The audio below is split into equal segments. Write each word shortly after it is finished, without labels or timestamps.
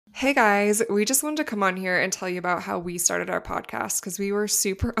Hey guys, we just wanted to come on here and tell you about how we started our podcast because we were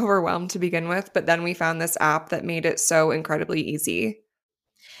super overwhelmed to begin with, but then we found this app that made it so incredibly easy.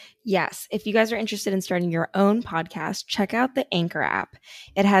 Yes, if you guys are interested in starting your own podcast, check out the Anchor app.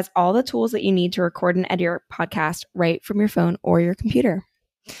 It has all the tools that you need to record and edit your podcast right from your phone or your computer.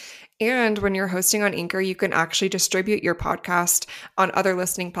 And when you're hosting on Anchor, you can actually distribute your podcast on other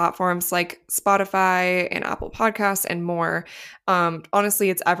listening platforms like Spotify and Apple Podcasts and more. Honestly,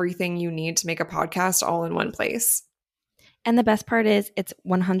 it's everything you need to make a podcast all in one place. And the best part is it's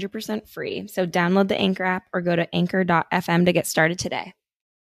 100% free. So download the Anchor app or go to anchor.fm to get started today.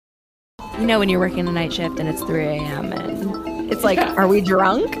 You know when you're working a night shift and it's 3 a.m. and it's like, Are we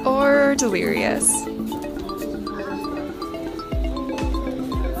drunk? Or delirious.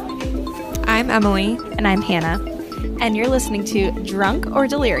 I'm Emily. And I'm Hannah. And you're listening to Drunk or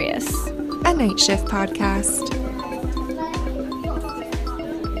Delirious, a night shift podcast.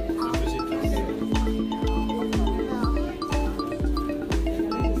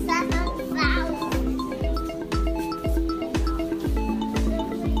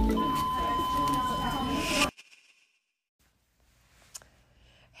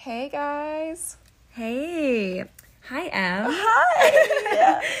 Hey guys. Hey. Hi, Em.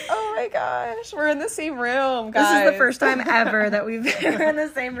 Hi. Oh my gosh. We're in the same room, guys. This is the first time ever that we've been in the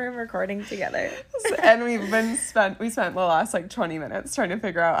same room recording together. And we spent the last 20 minutes trying to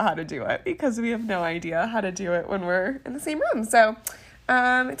figure out how to do it because we have no idea how to do it when we're in the same room. So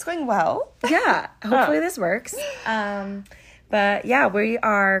it's going well. Yeah. Hopefully this works. But yeah, we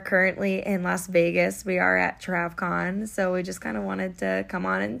are currently in Las Vegas. We are at Trav Con, so we just kind of wanted to come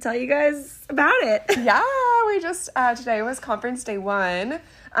on and tell you guys about it. Yeah, we just, today was conference day 1,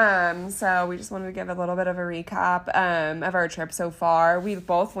 so we just wanted to give a little bit of a recap of our trip so far. We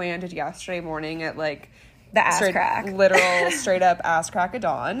both landed yesterday morning at the ass crack. Literal straight up ass crack of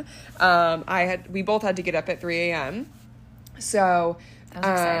dawn. We both had to get up at 3 a.m. So, that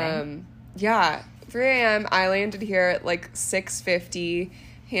was exciting. Yeah. 3 a.m. I landed here at 6:50.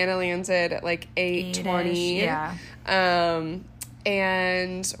 Hannah landed at 8:20. Yeah.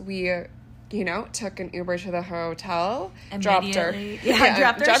 And we, took an Uber to the hotel. Dropped our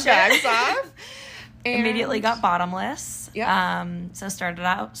bags off. And immediately got bottomless. Yeah. So started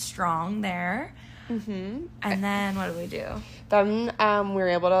out strong there. Mm-hmm. And then what did we do? Then we were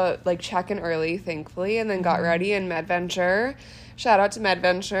able to check in early, thankfully, and then got ready in MedVenture. Shout out to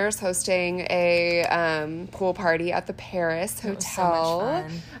MedVentures hosting a pool party at the Paris Hotel. Was so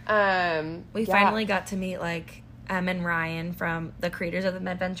much fun. We finally got to meet Em and Ryan from the creators of the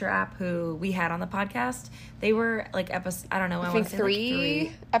MedVenture app, who we had on the podcast. They were episode, I don't know, I think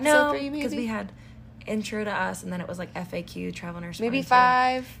three. Episode 3, maybe? Because we had intro to us, and then it was FAQ, travel nurse. Maybe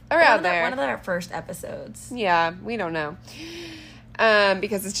 5 around there. One of our first episodes. Yeah, we don't know.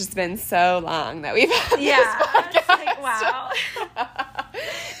 Because it's just been so long that we've had this podcast. Wow.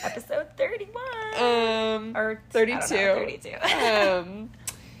 Episode 31. Or 32. 32.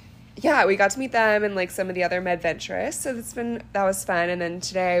 Yeah, we got to meet them and some of the other MedVenturists. So that was fun. And then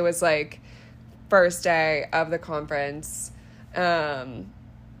today was first day of the conference. Yeah.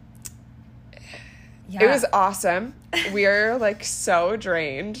 It was awesome. We're so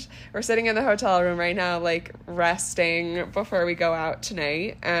drained. We're sitting in the hotel room right now, resting before we go out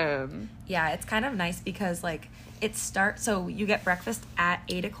tonight. Yeah, it's kind of nice because it starts, so you get breakfast at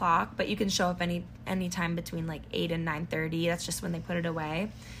 8 o'clock, but you can show up any time between 8 and 9:30. That's just when they put it away.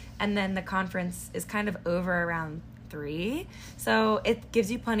 And then the conference is kind of over around 3. So it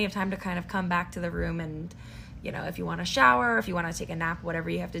gives you plenty of time to kind of come back to the room and, if you want to shower, if you want to take a nap, whatever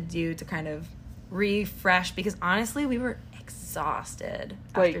you have to do to kind of refresh, because honestly we were exhausted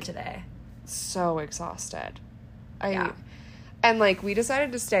after today. So exhausted. Yeah. And we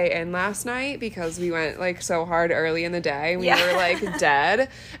decided to stay in last night because we went so hard early in the day. We were dead,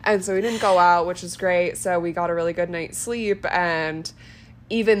 and so we didn't go out, which was great. So we got a really good night's sleep, and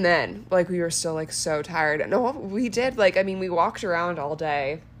even then we were still so tired. No, we did we walked around all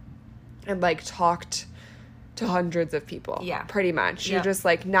day and talked to hundreds of people. Yeah. Pretty much. Yep. You're just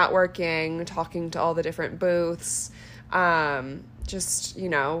networking, talking to all the different booths, just,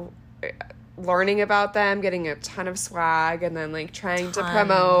 learning about them, getting a ton of swag, and then trying to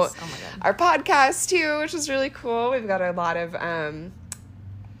promote our podcast too, which is really cool. We've got a lot of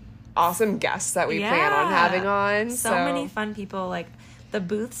awesome guests that we plan on having on. So many fun people. The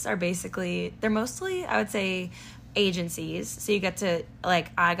booths are basically, they're mostly, I would say, agencies. So you get to,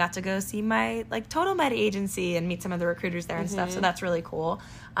 like, I got to go see my, like, Total Med agency and meet some of the recruiters there and stuff. So that's really cool.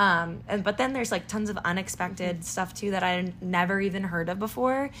 But then there's, like, tons of unexpected stuff, too, that I never even heard of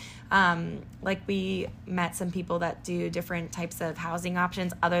before. Like, we met some people that do different types of housing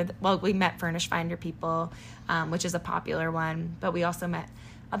options. We met Furnish Finder people, which is a popular one. But we also met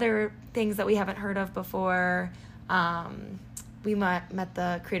other things that we haven't heard of before. We met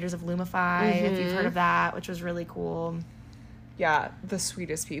the creators of Lumify, if you've heard of that, which was really cool. Yeah, the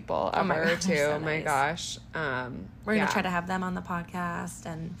sweetest people ever, too. So oh my gosh. We're going to try to have them on the podcast.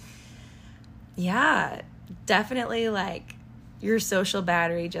 And yeah, definitely, like, your social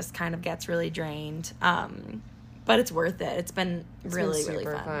battery just kind of gets really drained. But it's worth it. It's been really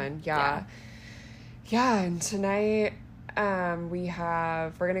fun. Yeah, and tonight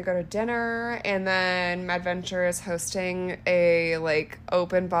we're gonna go to dinner, and then Medventure is hosting a, like,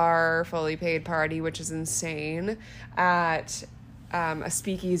 open bar, fully paid party, which is insane, at a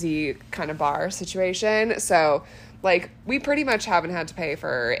speakeasy kind of bar situation. So, like, we pretty much haven't had to pay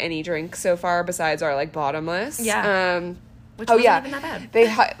for any drink so far besides our, like, bottomless. Which wasn't even that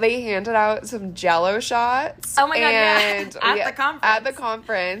bad. They handed out some Jello shots. Oh my God, yeah. At the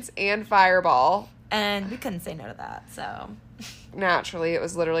conference, and Fireball. And we couldn't say no to that, so. Naturally, it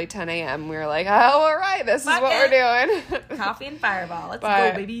was literally 10 a.m. We were like, oh, all right, this is what we're doing. Coffee and Fireball. Let's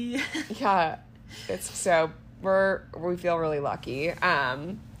go, baby. Yeah. We feel really lucky.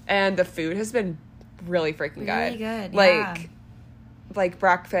 And the food has been really freaking good. Really good, yeah. Like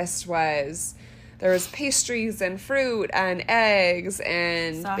breakfast there was pastries and fruit and eggs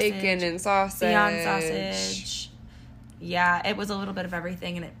and bacon and sausage. Beyond sausage. Yeah, it was a little bit of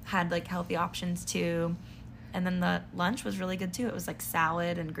everything, and it had, like, healthy options, too. And then the lunch was really good, too. It was, like,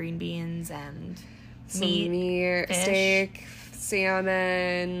 salad and green beans and meat, fish, steak,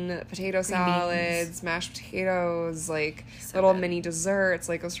 salmon, potato salads, mashed potatoes, like, little mini desserts.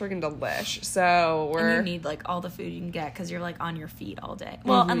 Like, it was freaking delish. So And you need, like, all the food you can get because you're, like, on your feet all day.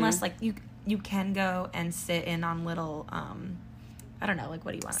 Well, unless, like, you can go and sit in on little... I don't know, like,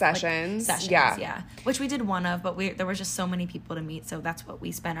 what do you want? Sessions. Like, yeah. Which we did one of, but there was just so many people to meet, so that's what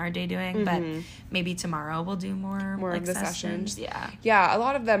we spent our day doing. But maybe tomorrow we'll do more like, of the sessions. Yeah. Yeah, a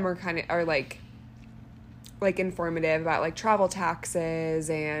lot of them are like informative about, like, travel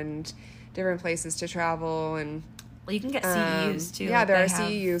taxes and different places to travel. And well, you can get CEUs, too. Yeah, like, there are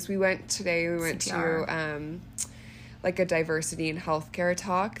CEUs. We went CPR. to, like, a diversity in healthcare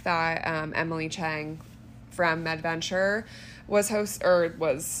talk that Emily Chang from Medventure was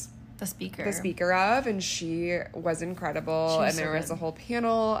the speaker of, and she was incredible. And there was a whole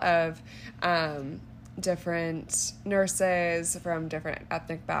panel of different nurses from different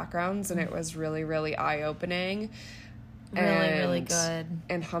ethnic backgrounds, and it was really, really eye-opening. Really good.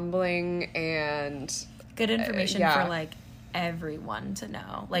 And humbling, and good information for, like, everyone to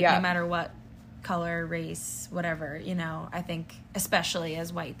know. Like, no matter what color, race, whatever, you know, I think especially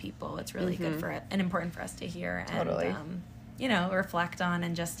as white people, it's really good for it and important for us to hear and you know, reflect on,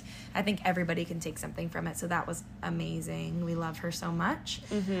 and just I think everybody can take something from it. So that was amazing. We love her so much.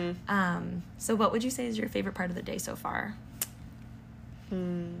 So what would you say is your favorite part of the day so far?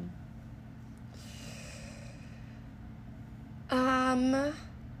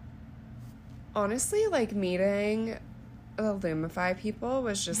 Honestly, like, meeting the Lumify people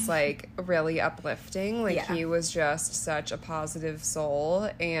was just, like, really uplifting. Like, he was just such a positive soul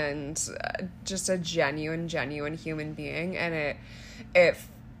and just a genuine human being, and it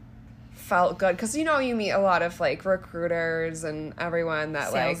felt good, because, you know, you meet a lot of, like, recruiters and everyone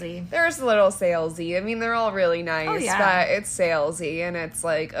that, salesy. Like, there's a little salesy. I mean, they're all really nice, but it's salesy, and it's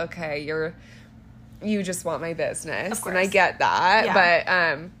like, okay, you just want my business, and I get that,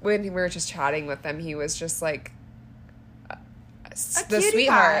 but when we were just chatting with them, he was just, like, the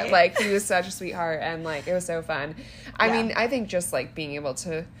sweetheart. Pie. Like, he was such a sweetheart, and, like, it was so fun. I mean, I think just, like, being able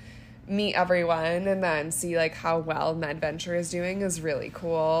to meet everyone and then see, like, how well Medventure is doing is really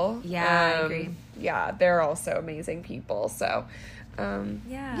cool. I agree. Yeah, they're also amazing people. So,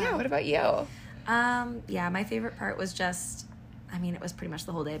 what about you? My favorite part was just, I mean, it was pretty much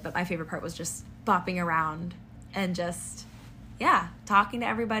the whole day, but my favorite part was just bopping around and just, talking to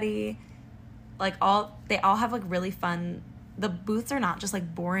everybody. Like, they all have, like, really fun. The booths are not just,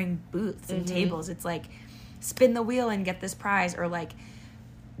 like, boring booths and tables. It's like, spin the wheel and get this prize, or, like,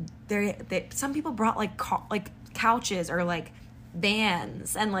 some people brought, like, couches or, like,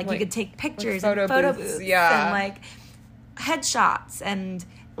 vans, and, like you could take pictures, like photo booths and, like, headshots and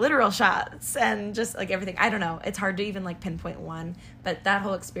literal shots and just, like, everything. I don't know. It's hard to even, like, pinpoint one, but that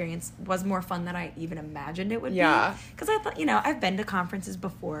whole experience was more fun than I even imagined it would be. Because I thought, you know, I've been to conferences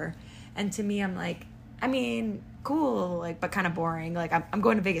before, and to me, I'm like, I mean, cool, like, but kind of boring. Like, I'm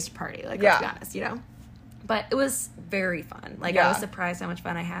going to Vegas to party, like, let's be honest, you know? But it was very fun. Like, I was surprised how much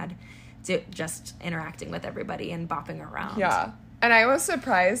fun I had just interacting with everybody and bopping around. Yeah. And I was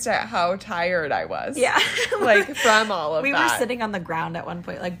surprised at how tired I was. Yeah. Like, from all of that. We were sitting on the ground at one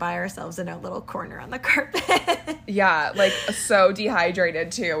point, like, by ourselves in a little corner on the carpet. Yeah, like, so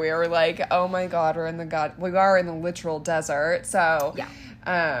dehydrated, too. We were like, oh, my God, we are in the literal desert. So,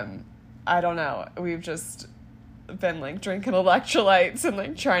 I don't know. We've just been, like, drinking electrolytes and,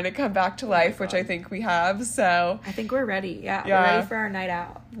 like, trying to come back to life, which I think we have, so. I think we're ready. Yeah. We're ready for our night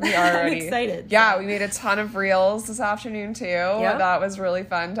out. We are ready. I'm excited. Yeah, we made a ton of reels this afternoon, too. Yep. That was really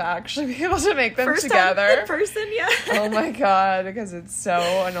fun to actually be able to make them First together. Time in person, yeah. Oh, my God, because it's so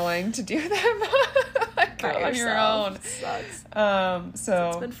annoying to do them like, on your own. It sucks. So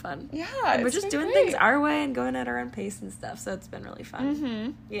it's been fun. Yeah, and we're just doing things our way and going at our own pace and stuff, so it's been really fun.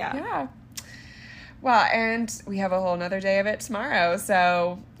 Mm-hmm. Yeah. Well, and we have a whole nother day of it tomorrow,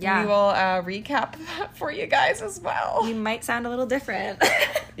 so we will recap that for you guys as well. We might sound a little different.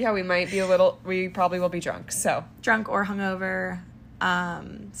 Yeah, we probably will be drunk, so. Drunk or hungover.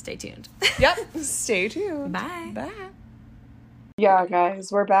 Stay tuned. Yep, stay tuned. Bye. Bye. Yeah,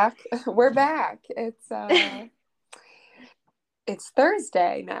 guys, we're back. We're back. It's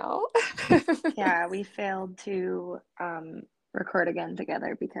Thursday now. Yeah, we failed to record again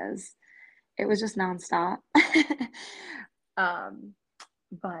together because it was just nonstop.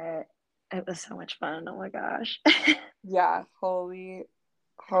 But it was so much fun. Oh my gosh. Yeah, holy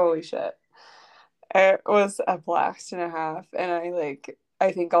shit. It was a blast and a half, and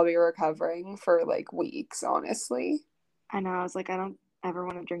I think I'll be recovering for like weeks, honestly. I know, I was like, I don't ever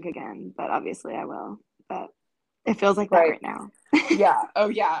want to drink again, but obviously I will. But it feels like that right now. Yeah. Oh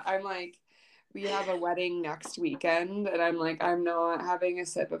yeah. I'm like, we have a wedding next weekend, and I'm like, I'm not having a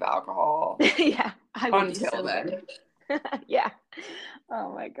sip of alcohol. Yeah. Until then. Yeah.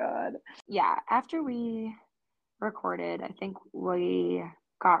 Oh my God. Yeah. After we recorded, I think we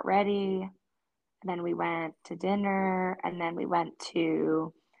got ready, and then we went to dinner, and then we went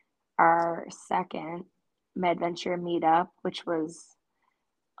to our second Medventure meetup, which was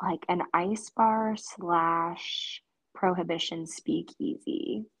like an ice bar / prohibition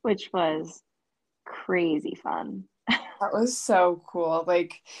speakeasy, which was crazy fun. That was so cool.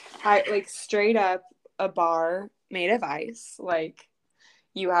 Like, straight up a bar made of ice. Like,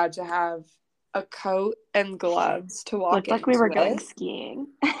 you had to have a coat and gloves to walk in. Looked like we were going skiing.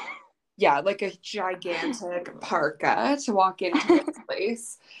 Yeah, like a gigantic parka to walk into this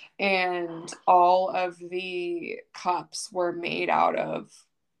place. And all of the cups were made out of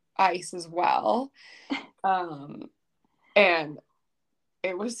ice as well. And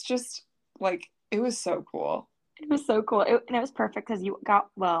it was just like, it was so cool. It was so cool. And it was perfect because we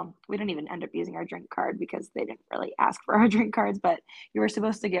didn't even end up using our drink card because they didn't really ask for our drink cards, but you were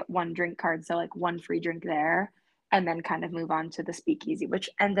supposed to get one drink card, so like one free drink there, and then kind of move on to the speakeasy, which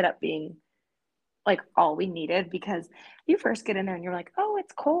ended up being like all we needed, because you first get in there and you're like, oh,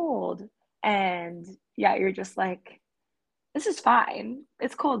 it's cold. And yeah, you're just like, this is fine.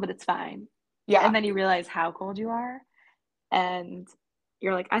 It's cold, but it's fine. Yeah. And then you realize how cold you are. And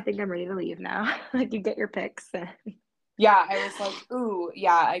you're like, I think I'm ready to leave now. Like, you get your picks. Yeah, I was like, ooh,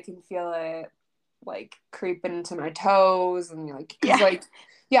 yeah, I can feel it, like, creeping into my toes. And you're like, it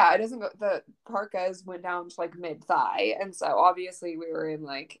doesn't go, the parkas went down to, like, mid-thigh. And so, obviously, we were in,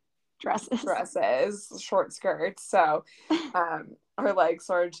 like, dresses, short skirts. So, our legs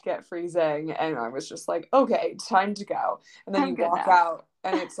started to get freezing. And I was just like, okay, time to go. And then you walk out,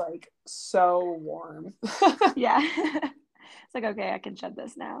 and it's, like, so warm. Yeah. It's like, okay, I can shed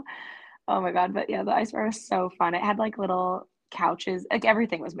this now. Oh my God. But yeah, the ice bar was so fun. It had like little couches, like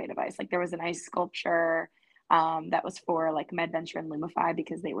everything was made of ice. Like there was an ice sculpture that was for like Medventure and Lumify,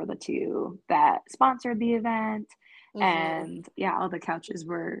 because they were the two that sponsored the event. Mm-hmm. And yeah, all the couches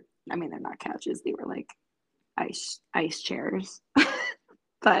were, I mean, they're not couches, they were like ice chairs.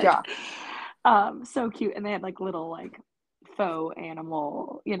 But yeah. So cute. And they had like little like faux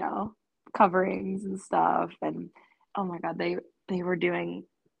animal, coverings and stuff. And oh my God, they were doing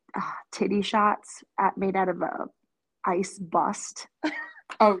titty shots made out of a ice bust.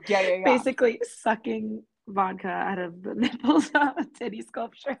 Oh, yeah. Basically sucking vodka out of the nipples of a titty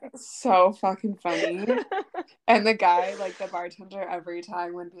sculpture. So fucking funny. And the guy, like the bartender, every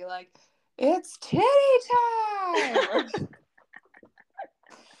time would be like, it's titty time!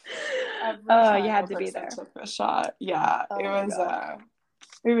 You had to be there. Took a shot. Yeah,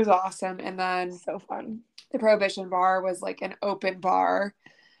 it was awesome. And then so fun. The Prohibition bar was like an open bar,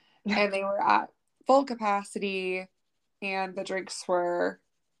 and they were at full capacity, and the drinks were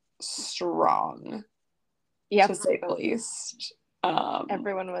strong. to Yep. say the least.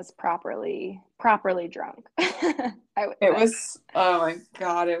 Everyone was properly drunk. I would It say. was, oh my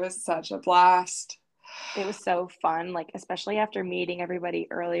God, it was such a blast. It was so fun, like especially after meeting everybody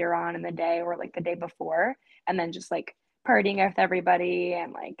earlier on in the day or like the day before, and then just like partying with everybody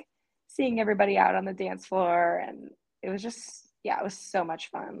and like seeing everybody out on the dance floor. And it was just, yeah, it was so much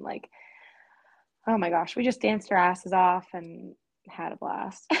fun. Like, oh my gosh, we just danced our asses off and had a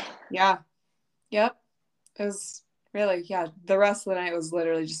blast. Yeah. Yep. It was really, yeah. The rest of the night was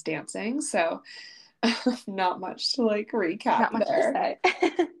literally just dancing. So not much to like recap Not much to there.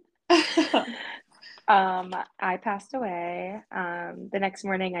 say. I passed away. The next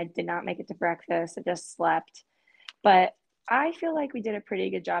morning, I did not make it to breakfast. I just slept. But I feel like we did a pretty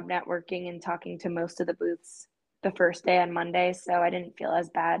good job networking and talking to most of the booths the first day on Monday. So I didn't feel as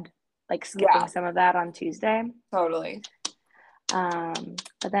bad like skipping Yeah, some of that on Tuesday. totally.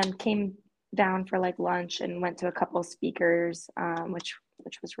 But then came down for like lunch and went to a couple speakers,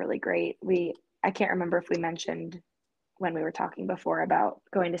 which was really great. I can't remember if we mentioned when we were talking before about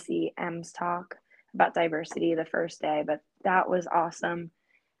going to see M's talk about diversity the first day, but that was awesome.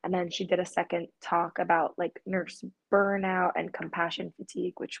 And then she did a second talk about like nurse burnout and compassion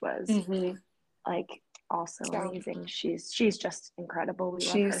fatigue, which was Mm-hmm. like also So amazing. She's just incredible. We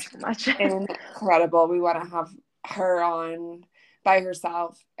love her she's so much. incredible. We want to have her on by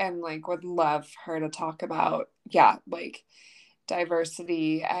herself and like would love her to talk about, yeah, like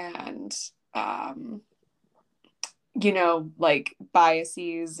diversity and, um, you know, like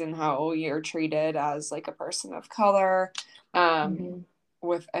biases and how you're treated as like a person of color, Mm-hmm.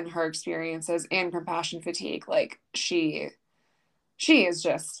 within her experiences and compassion fatigue. Like she is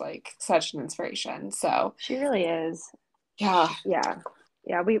just like such an inspiration. So She really is. yeah. Yeah.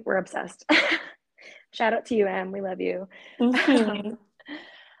 Yeah, we're obsessed. Shout out to you, Em. We love you. Mm-hmm.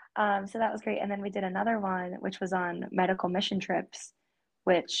 So that was great. And then we did another one, which was on medical mission trips,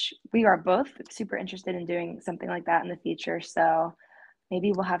 which we are both super interested in doing something like that in the future. So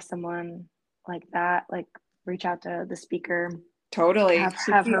maybe we'll have someone like that, like reach out to the speaker, Totally.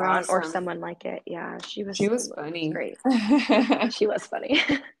 She'd have be her on, or awesome. someone like it. Yeah, She it was was funny. great. She was funny.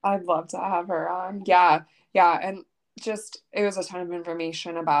 I'd love to have her on. Yeah. Yeah. And just, it was a ton of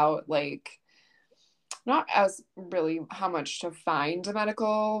information about like, not as really how much to find a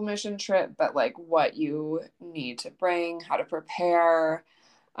medical mission trip, but like what you need to bring, how to prepare,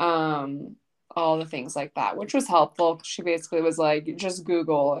 all the things like that, which was helpful. She basically was like, just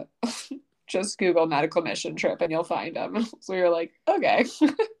Google, just Google medical mission trip and you'll find them. So we were like, okay.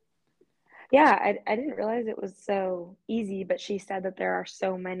 Yeah, I didn't realize it was so easy, but she said that there are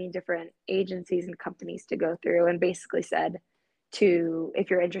so many different agencies and companies to go through, and basically said to, if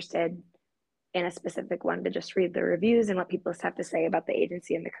you're interested in a specific one, to just read the reviews and what people have to say about the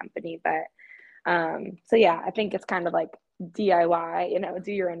agency and the company. But so yeah, I think it's kind of like DIY,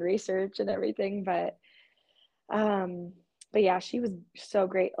 do your own research and everything. Um, but yeah, she was so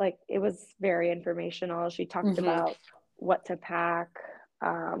great. Like it was very informational. She talked Mm-hmm. about what to pack,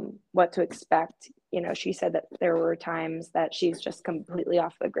 what to expect. She said that there were times that she's just completely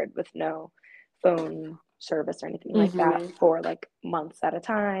off the grid with no phone service or anything like that Mm-hmm. for like months at a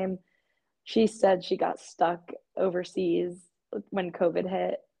time. She said she got stuck overseas when COVID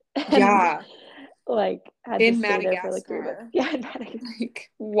hit and Yeah. like had to In stay there for like 3 months. Madagascar. Yeah, in Madagascar. Like,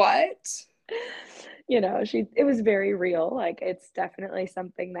 what? It was very real. Like it's definitely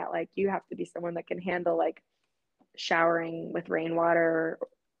something that like you have to be someone that can handle like showering with rainwater,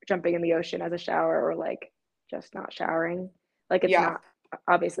 jumping in the ocean as a shower, or like just not showering. Like it's Yeah. not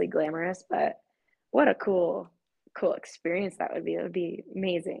obviously glamorous, but what a cool experience that would be. It would be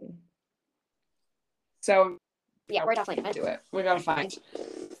amazing. So yeah, we're definitely gonna do it. We gotta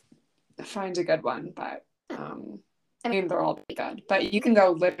find a good one, but I mean they're all pretty good. But you can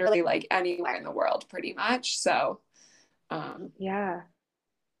go literally like anywhere in the world pretty much. So Yeah.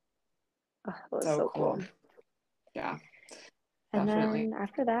 Oh, that was so so cool. cool. Yeah, And definitely. then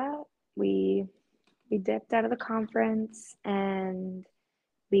after that, we dipped out of the conference and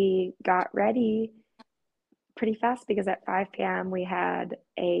we got ready pretty fast because at 5 p.m. we had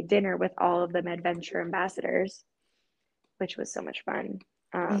a dinner with all of the MedVenture ambassadors, which was so much fun.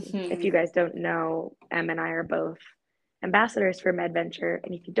 If Mm-hmm. you guys don't know, Em and I are both ambassadors for MedVenture.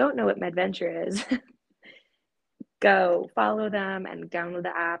 And if you don't know what MedVenture is, go follow them and download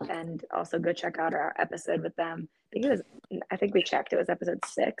the app, and also go check out our episode with them. I think we checked, it was episode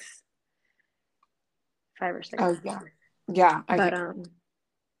 6, 5 or 6. Oh yeah. Yeah, I But think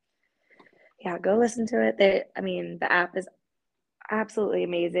yeah, go listen to it. The app is absolutely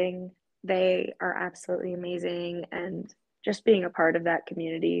amazing. They are absolutely amazing, and just being a part of that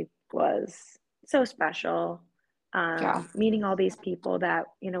community was so special. Yeah, Meeting all these people that,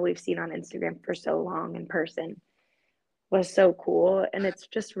 we've seen on Instagram for so long in person was so cool. And it's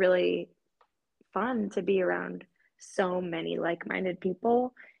just really fun to be around so many like-minded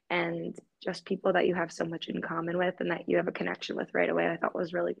people and just people that you have so much in common with and that you have a connection with right away. I thought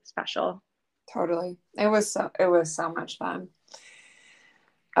was really special. totally. It was so much fun.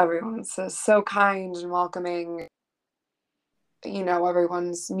 Everyone's so kind and welcoming.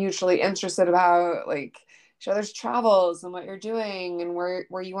 Everyone's mutually interested about like each other's travels and what you're doing and where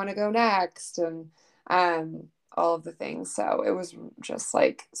you want to go next and all of the things. So it was just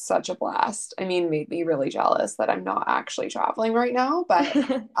like such a blast. I mean, made me really jealous that I'm not actually traveling right now, but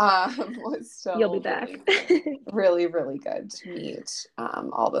was You'll be still back. really, really, really good to meet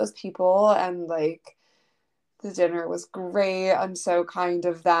all those people. And like the dinner was great and so kind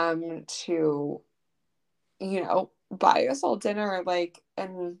of them to buy us all dinner, like,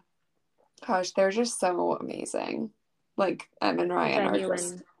 and gosh, they're just so amazing. Like, Em and Ryan are just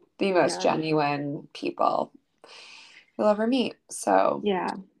Genuine. the most Yeah. genuine people you'll ever meet. So Yeah.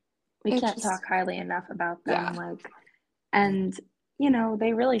 We it can't just, talk highly enough about yeah, them. And,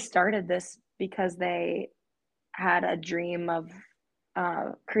 they really started this because they had a dream of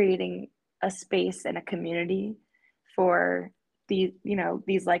creating a space and a community for these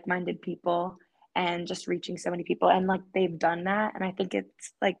like-minded people and just reaching so many people. And like they've done that. And I think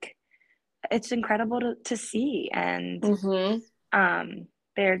it's incredible to see. And mm-hmm.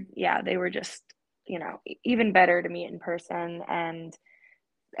 they were just, even better to meet in person. And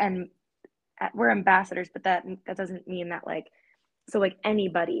we're ambassadors, but that doesn't mean that so like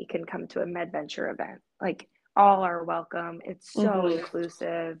anybody can come to a MedVenture event. Like all are welcome. It's so Mm-hmm.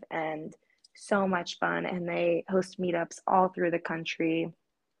 inclusive and so much fun. And they host meetups all through the country.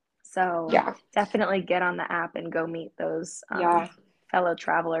 So Yeah, definitely get on the app and go meet those yeah, fellow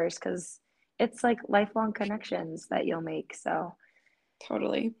travelers because it's like lifelong connections that you'll make. So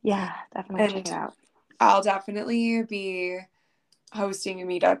totally. yeah, definitely check it And out. I'll definitely be hosting a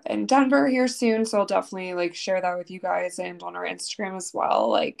meetup in Denver here soon, so I'll definitely like share that with you guys and on our Instagram as well,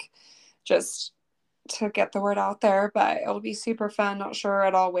 like just to get the word out there. But it'll be super fun. Not sure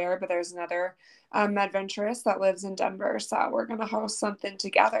at all where, but there's another adventurous that lives in Denver, so we're gonna host something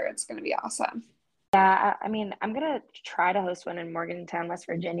together. It's gonna be awesome. Yeah, I mean, I'm gonna try to host one in Morgantown, West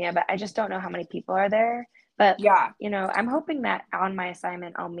Virginia, but I just don't know how many people are there. But, Yeah, I'm hoping that on my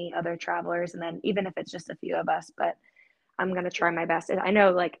assignment, I'll meet other travelers, and then even if it's just a few of us, but I'm gonna try my best. And I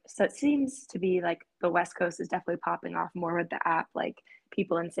know, so it seems to be like the West Coast is definitely popping off more with the app, like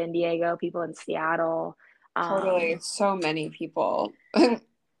people in San Diego, people in Seattle. totally. So many people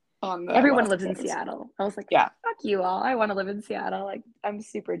on the Everyone West lives in Coast. Seattle. I was like, Yeah, fuck you all. I want to live in Seattle. Like, I'm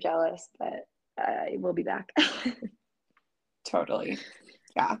super jealous, but I will be back. totally.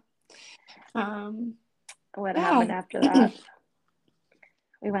 Yeah. What Yeah. happened after that?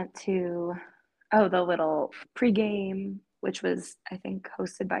 We went to, the little pregame, which was, I think,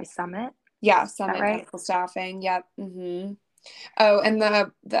 hosted by Summit. Is Yeah, that Summit right? Medical Staffing. Yep. Mm-hmm. Oh, and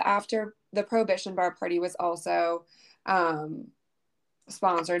the after the Prohibition Bar party was also um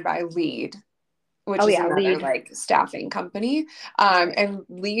sponsored by Lead, which Oh, is yeah, another lead. like staffing company. That's right. And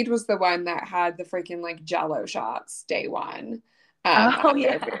Lead was the one that had the freaking like Jello shots day one Oh, at their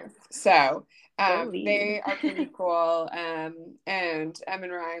yeah. booth. So Go lead. they are pretty cool. And Em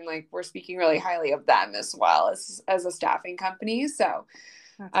and Ryan, like, we're speaking really highly of them as well as a staffing company. So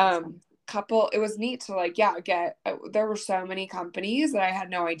That's um awesome. couple it was neat to like, yeah, get there were so many companies that I had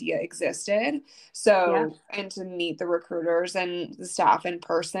no idea existed, Yeah. so, and to meet the recruiters and the staff in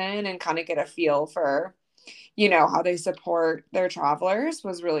person and kind of get a feel for how they support their travelers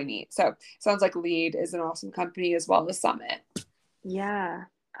was really neat. So sounds like Lead is an awesome company as well as Summit. Yeah.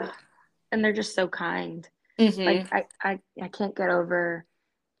 And they're just so kind. Like Mm-hmm. I can't get over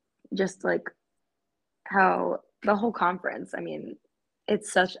just like how the whole conference, I'm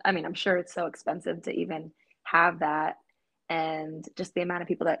sure it's so expensive to even have that and just the amount of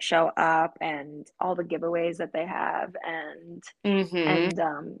people that show up and all the giveaways that they have Mm-hmm.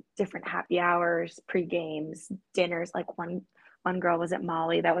 and different happy hours, pre-games, dinners. Like one girl was at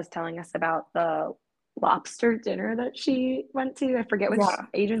Molly that was telling us about the lobster dinner that she went to. I forget which Yeah,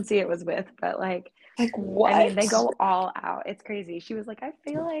 agency it was with, but like like I mean, they what? go all out. It's crazy. She was like, I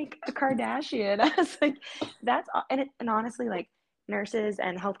feel like a Kardashian. I was like, and honestly, like nurses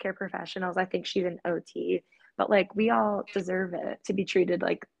and healthcare professionals, I think she's an OT, but like we all deserve it to be treated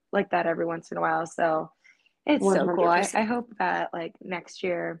like that every once in a while. So it's so cool. I 100%. hope that like next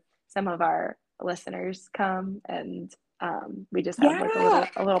year some of our listeners come and we just have like Yeah,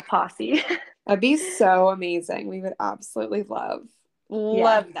 a little posse. that'd be so amazing. We would absolutely love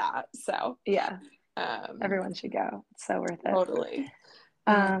Love that. So yeah, everyone should go. It's so worth it. Totally.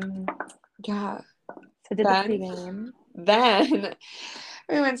 Yeah. So did the pregame. Then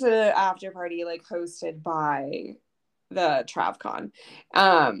we went to the after party, like hosted by the Trav Con,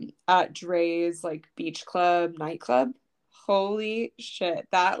 at Dre's like beach club nightclub. Holy shit!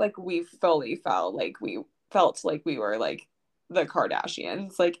 That like we fully felt like we were like the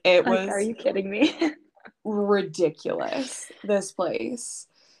Kardashians. Like it was. Are you kidding me? Ridiculous. This place,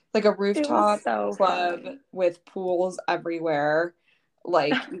 like a rooftop club fun. with pools everywhere.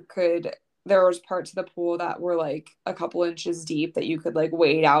 Like there was parts of the pool that were like a couple inches deep that you could like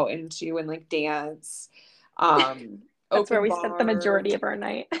wade out into and like dance. That's where we spent the majority of our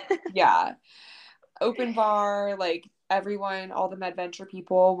night. Yeah. Open bar, like everyone, all the MedVenture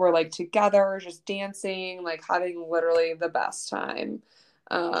people were like together, just dancing, like having literally the best time.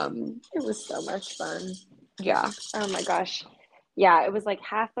 It was so much fun. Yeah. Oh my gosh. Yeah, it was like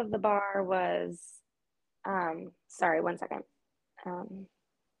half of the bar was sorry, 1 second.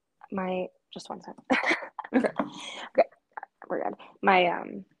 Just 1 second. Okay, we're good. My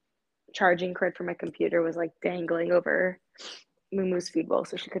charging cord for my computer was like dangling over Moomoo's food bowl,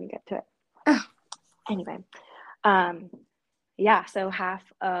 so she couldn't get to it. Oh. Anyway, yeah, so half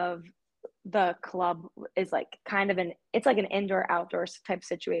of the club is like kind of it's like an indoor outdoor type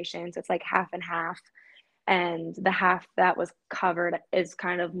situation. So it's like half and half. And the half that was covered is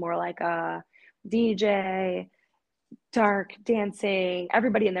kind of more like a DJ, dark dancing.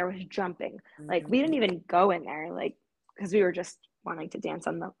 Everybody in there was jumping. Like we didn't even go in there, like because we were just wanting to dance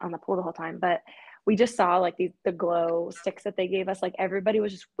on the pool the whole time. But we just saw like the glow sticks that they gave us. Like everybody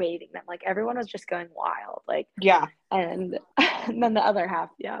was just waving them. Like everyone was just going wild. Like yeah. And then the other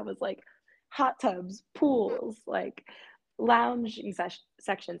half, was like hot tubs, pools, like lounging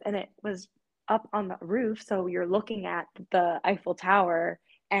sections, and it was up on the roof, so you're looking at the Eiffel Tower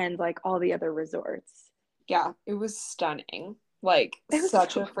and like all the other resorts. Yeah, it was stunning. Like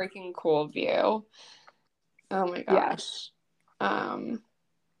such a freaking cool view. Oh my gosh.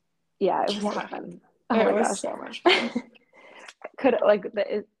 Yeah, it was so fun. Oh it my was gosh. so much fun.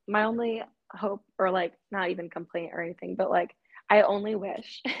 My only hope, or like not even complaint or anything, but like I only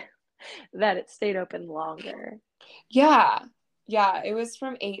wish that it stayed open longer. Yeah, it was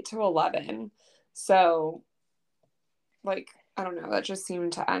from 8 to 11, so like I don't know, that just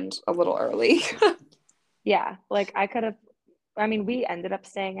seemed to end a little early. Yeah, like we ended up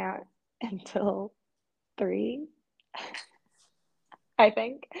staying out until 3, I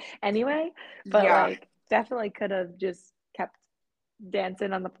think, anyway, but like definitely could have just kept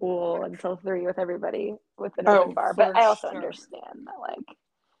dancing on the pool until 3 with everybody with an open bar. But I also understand that like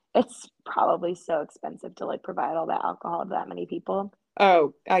it's probably so expensive to like provide all that alcohol to that many people.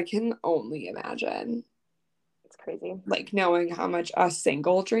 Oh, I can only imagine. It's crazy. Like knowing how much a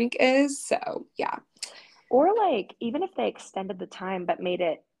single drink is. So yeah. Or like even if they extended the time but made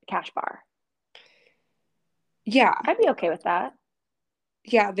it cash bar. Yeah. I'd be okay with that.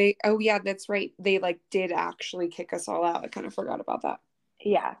 Yeah, that's right. They like did actually kick us all out. I kind of forgot about that.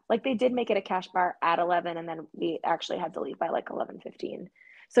 Yeah, like they did make it a cash bar at 11, and then we actually had to leave by like 11:15.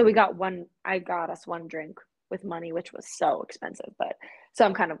 So I got us one drink with money, which was so expensive. But so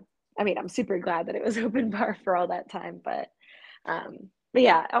I'm super glad that it was open bar for all that time. But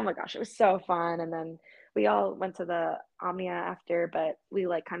yeah, oh my gosh, it was so fun. And then we all went to the Omnia after, but we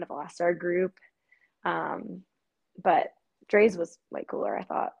like kind of lost our group. But Dre's was way cooler, I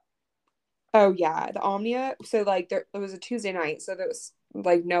thought. Oh yeah, the Omnia. So like it was a Tuesday night, so there was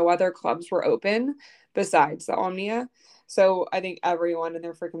like no other clubs were open besides the Omnia. So I think everyone and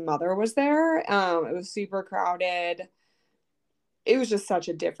their freaking mother was there. It was super crowded. It was just such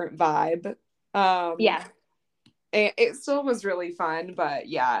a different vibe. Yeah. It still was really fun, but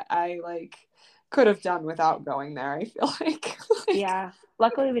yeah, I like could have done without going there, I feel like. Yeah.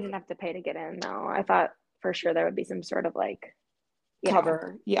 Luckily we didn't have to pay to get in though. I thought for sure there would be some sort of like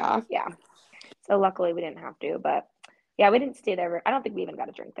cover. Yeah. So luckily we didn't have to, but yeah, we didn't stay there. I don't think we even got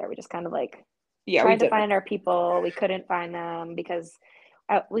a drink there. We just kind of like tried to find our people. We couldn't find them because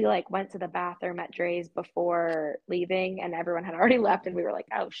we like went to the bathroom at Dre's before leaving, and everyone had already left, and we were like,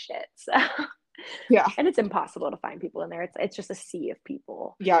 oh shit. So yeah, and it's impossible to find people in there. It's just a sea of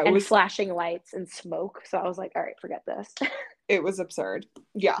people. Yeah, it was flashing lights and smoke. So I was like, all right, forget this. It was absurd.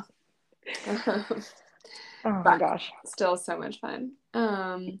 Yeah. Oh my gosh. Still so much fun.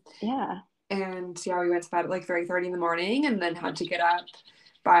 Yeah. And yeah, we went to bed at like 3:30 in the morning and then had to get up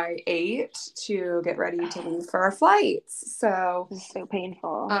by 8 to get ready to leave for our flights. So it was so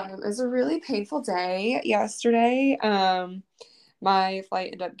painful. It was a really painful day yesterday. My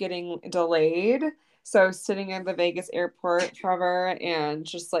flight ended up getting delayed. So sitting at the Vegas airport, Trevor, and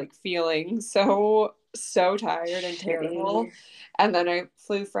just like feeling so tired and terrible. Shitty. And then I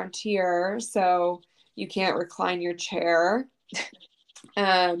flew Frontier, so you can't recline your chair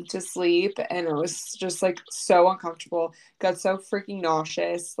to sleep, and it was just like so uncomfortable. Got so freaking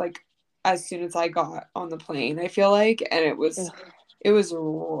nauseous like as soon as I got on the plane, I feel like, and Ugh, it was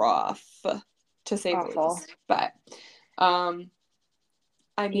rough to say the awful. least. But um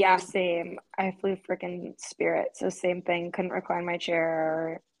I Yeah, mean, same. I flew freaking Spirit, so same thing. Couldn't recline my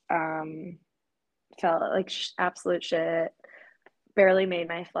chair. Felt like absolute shit. Barely made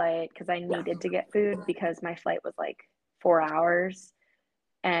my flight because I needed to get food because my flight was like 4 hours,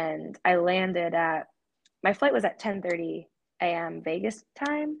 and I landed at my flight was at 10:30 a.m. Vegas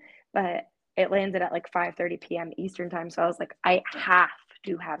time, but it landed at like 5:30 p.m. Eastern time. So I was like, I have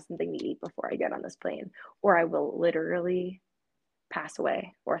to have something to eat before I get on this plane, or I will literally pass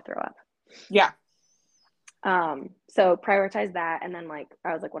away or throw up. yeah. So prioritize that, and then like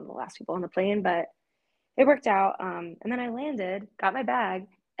I was like one of the last people on the plane, but it worked out. And then I landed, got my bag,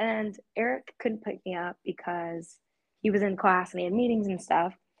 and Eric couldn't pick me up because he was in class and he had meetings and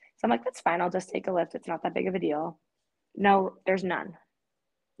stuff. So I'm like, that's fine. I'll just take a lift. It's not that big of a deal. No, there's none.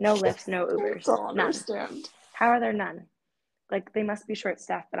 No lifts, no I Ubers, don't none. understand. How are there none? Like they must be short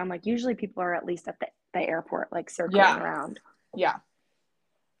staffed, but I'm like, usually people are at least at the airport, like circling Yeah. around. Yeah.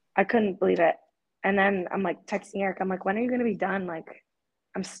 I couldn't believe it. And then I'm like texting Eric, I'm like, when are you going to be done? Like,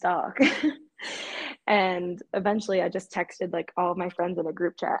 I'm stuck. And eventually I just texted like all of my friends in a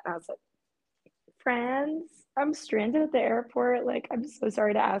group chat. And I was like, friends, I'm stranded at the airport. Like, I'm so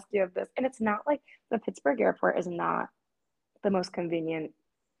sorry to ask you of this. And it's not like the Pittsburgh airport is not the most convenient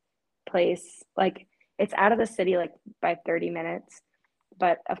place. Like, it's out of the city like by 30 minutes.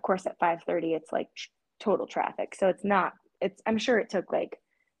 But of course, at 5:30, it's like total traffic. So it's not, I'm sure it took like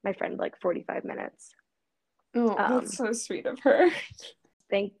my friend like 45 minutes. Oh, that's Um, so sweet of her.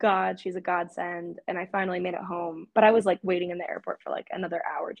 thank God she's a godsend. And I finally made it home. But I was like waiting in the airport for like another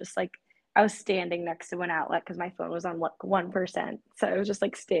hour, just like I was standing next to an outlet because my phone was on like 1%. So I was just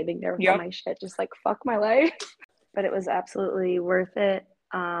like standing there with all Yep. my shit, just like fuck my life. But it was absolutely worth it.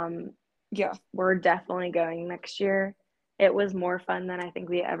 Yeah. We're definitely going next year. It was more fun than I think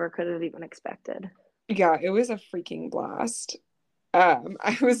we ever could have even expected. Yeah, it was a freaking blast.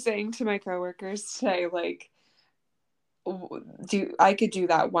 I was saying to my coworkers today, like, do I could do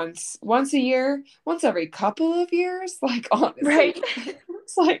that once a year, once every couple of years, like honestly. Right.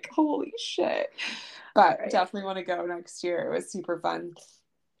 It's like holy shit. But Right. definitely want to go next year. It was super fun.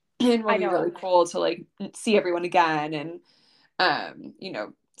 And will I be know. really cool to like see everyone again and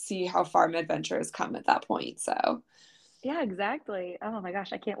see how far Midventure has come at that point. So Yeah, exactly. Oh my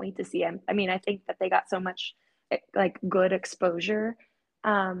gosh, I can't wait to see him. I mean, I think that they got so much like good exposure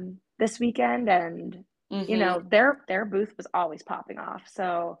this weekend, and mm-hmm. their booth was always popping off.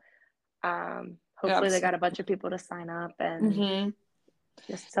 So hopefully they got a Absolutely. bunch of people to sign up, and Mm-hmm.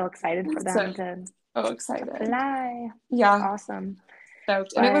 just so excited for So them to excited. fly. It's Yeah. awesome.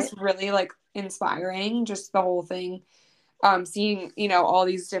 Stoked. And it But was really like inspiring, just the whole thing. Seeing, all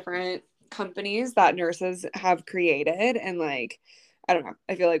these different companies that nurses have created, and like, I don't know,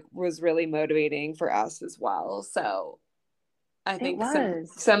 I feel like was really motivating for us as well. So I it think was.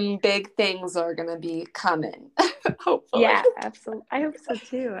 some big things are gonna be coming, hopefully. Yeah, absolutely. I hope so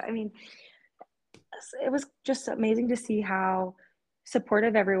too. I mean, it was just amazing to see how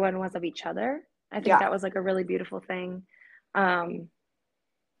supportive everyone was of each other. I think Yeah. that was like a really beautiful thing. Um,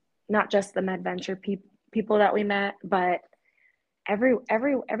 Not just the MedVenture people that we met, but every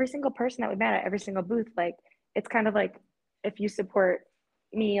single person that we met at every single booth. Like it's kind of like if you support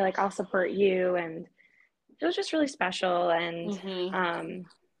me, like I'll support you, and it was just really special. And Mm-hmm. um,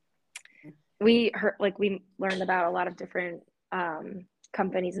 we learned about a lot of different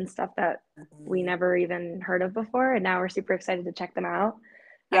companies and stuff that we never even heard of before, and now we're super excited to check them out.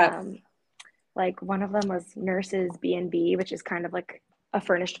 Yep. Um, like one of them was Nurses B&B, which is kind of like a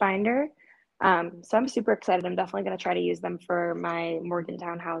furnished finder. So I'm super excited. I'm definitely going to try to use them for my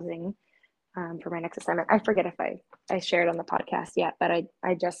Morgantown housing for my next assignment. I forget if I shared on the podcast yet, but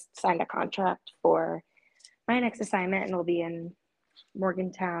I just signed a contract for my next assignment, and will be in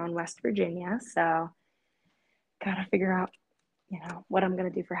Morgantown, West Virginia. So gotta figure out, what I'm gonna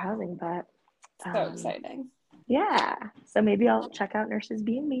do for housing. But So um, exciting. yeah, so maybe I'll check out Nurses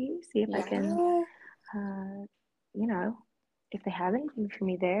B&B, see if I can, Yeah. uh, you know, if they have anything for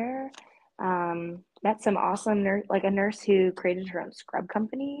me there. Met some awesome nurse, like a nurse who created her own scrub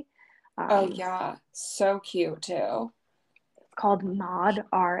company. Oh Um, yeah. So cute too. it's called Mod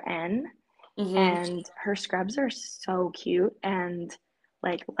RN, Mm-hmm. and her scrubs are so cute, and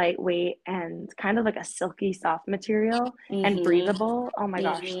like lightweight and kind of like a silky soft material and breathable. Oh my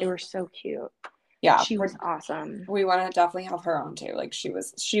gosh, they were so cute. Yeah, She was awesome. we want to definitely have her on too. Like she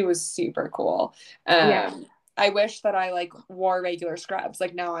was super cool. Yeah. I wish that I like wore regular scrubs.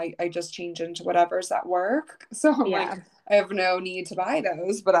 Like now I just change into whatever's at work. So I'm Yeah. like, I have no need to buy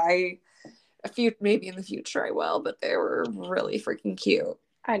those, but maybe in the future I will, but they were really freaking cute.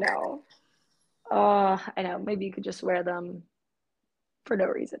 I know. Oh, I know. Maybe you could just wear them for no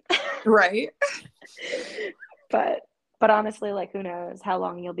reason. Right? But honestly, like who knows how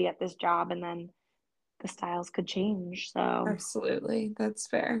long you'll be at this job, and then the styles could change. So Absolutely. That's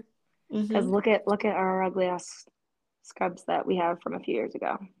fair. because look at our ugly ass scrubs that we have from a few years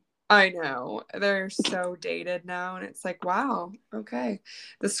ago. I know. They're so dated now, and it's like, wow, okay.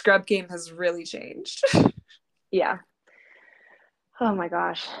 The scrub game has really changed. Yeah. Oh my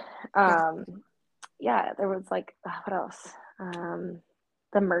gosh. Yeah. Yeah, there was like what else?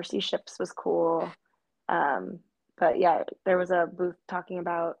 The Mercy ships was cool. But yeah, there was a booth talking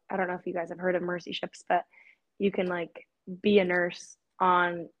about, I don't know if you guys have heard of Mercy ships, but you can like be a nurse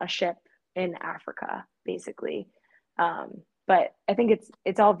on a ship in Africa, basically. But I think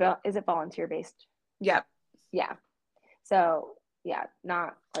it's all is it volunteer based? Yep. Yeah. So yeah,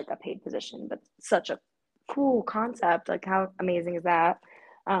 not like a paid position, but such a cool concept. Like how amazing is that?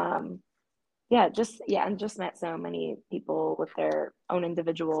 Um, and just met so many people with their own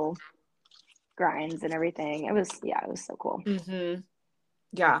individual grinds and everything. It was so cool.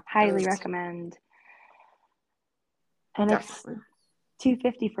 Yeah. Highly recommend. And Definitely. it's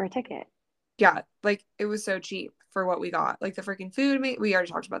 $250 for a ticket. Yeah, like it was so cheap for what we got. Like the freaking food, we already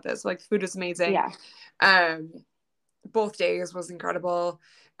talked about this. Like the food is amazing. Yeah. Both days was incredible,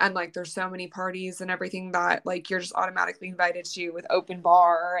 and like there's so many parties and everything that like you're just automatically invited to with open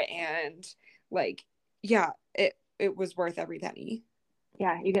bar, and like it was worth every penny.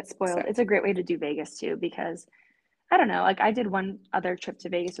 Yeah, you get spoiled. So. It's a great way to do Vegas too, because I don't know, like I did one other trip to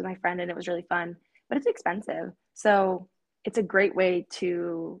Vegas with my friend and it was really fun, but it's expensive. So it's a great way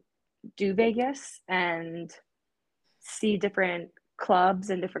to do Vegas and see different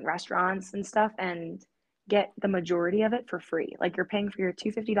clubs and different restaurants and stuff and get the majority of it for free. Like you're paying for your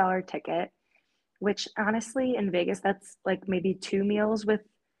 $250 ticket, which honestly in Vegas that's like maybe 2 meals with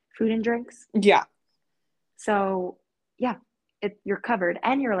food and drinks. Yeah. So yeah, you're covered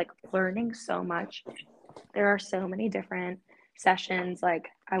and you're like learning so much. There are so many different sessions. Like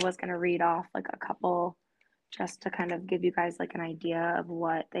I was gonna read off like a couple just to kind of give you guys like an idea of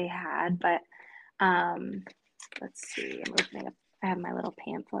what they had. But let's see, I'm opening up. I have my little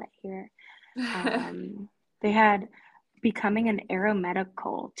pamphlet here. They had becoming an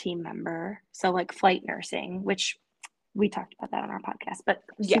aeromedical team member, so like flight nursing, which we talked about that on our podcast, but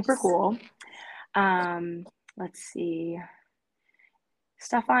super cool. Let's see,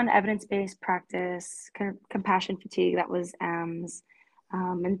 stuff on evidence-based practice, compassion fatigue, that was M's,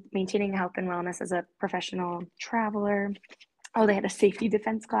 and maintaining health and wellness as a professional traveler. Oh, they had a safety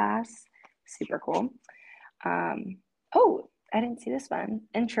defense class, super cool. Oh, I didn't see this one.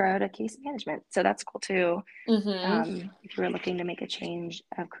 Intro to case management. So that's cool too. If you were looking to make a change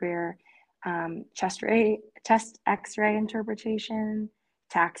of career, chest X-ray interpretation,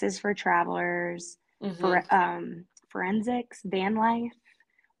 taxes for travelers, for forensics, van life,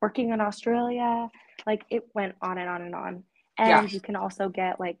 working in Australia. Like it went on and on and on. And you can also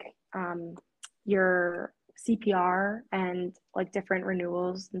get like your CPR and like different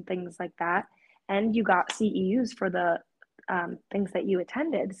renewals and things like that. And you got CEUs for the things that you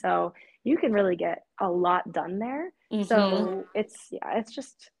attended. So you can really get a lot done there. So it's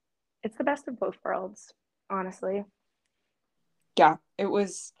the best of both worlds, honestly. Yeah, it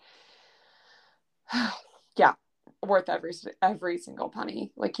was worth every single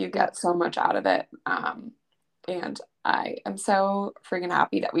penny. Like you get so much out of it. And I am so freaking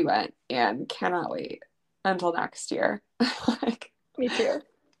happy that we went and cannot wait until next year. Like me too.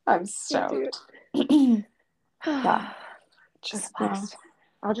 I'm stoked. Yeah. Just blessed.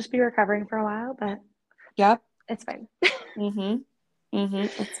 I'll just be recovering for a while, but it's fine.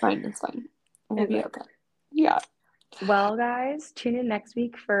 It's fine. We'll be okay. Yeah. Well, guys, tune in next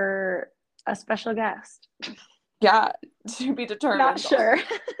week for a special guest. Yeah, to be determined. Not sure.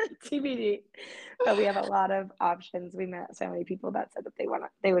 TBD. But we have a lot of options. We met so many people that said that they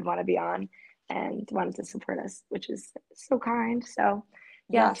would want to be on and wanted to support us, which is so kind. So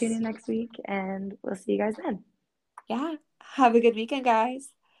yeah, tune in next week and we'll see you guys then. Yeah. Have a good weekend, guys.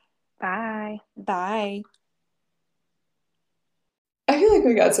 Bye. Bye. I feel like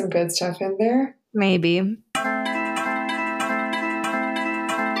we got some good stuff in there. Maybe.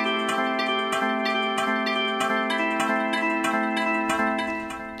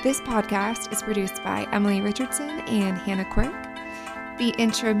 This podcast is produced by Emily Richardson and Hannah Quirk. The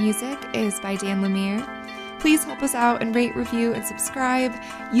intro music is by Dan Lemire. Please help us out and rate, review, and subscribe.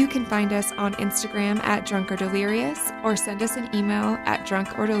 You can find us on Instagram at drunkordelirious or send us an email at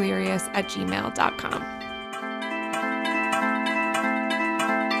drunkordelious@gmail.com.